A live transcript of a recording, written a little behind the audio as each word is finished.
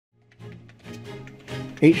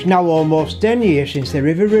It's now almost 10 years since the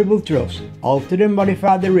Ribble Rivers Trust altered and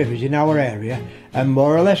modified the rivers in our area and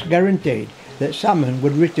more or less guaranteed that salmon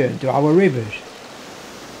would return to our rivers.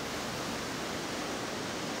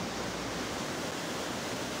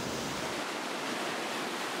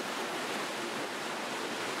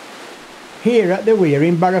 Here at the weir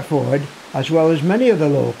in Barrowford, as well as many other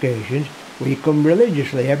locations, we come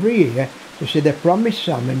religiously every year to see the promised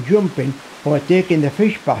salmon jumping or taking the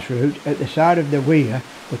fish pass route at the side of the weir,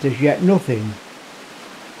 but as yet nothing.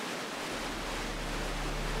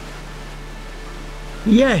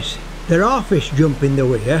 Yes, there are fish jumping the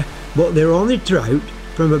weir, but they're only trout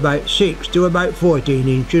from about 6 to about 14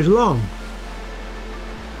 inches long.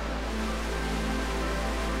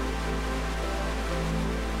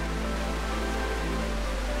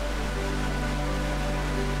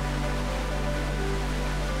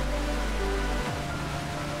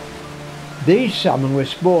 These salmon were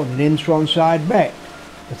spawning in Swanside Beck,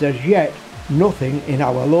 but as yet nothing in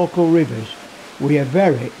our local rivers. We are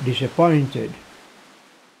very disappointed.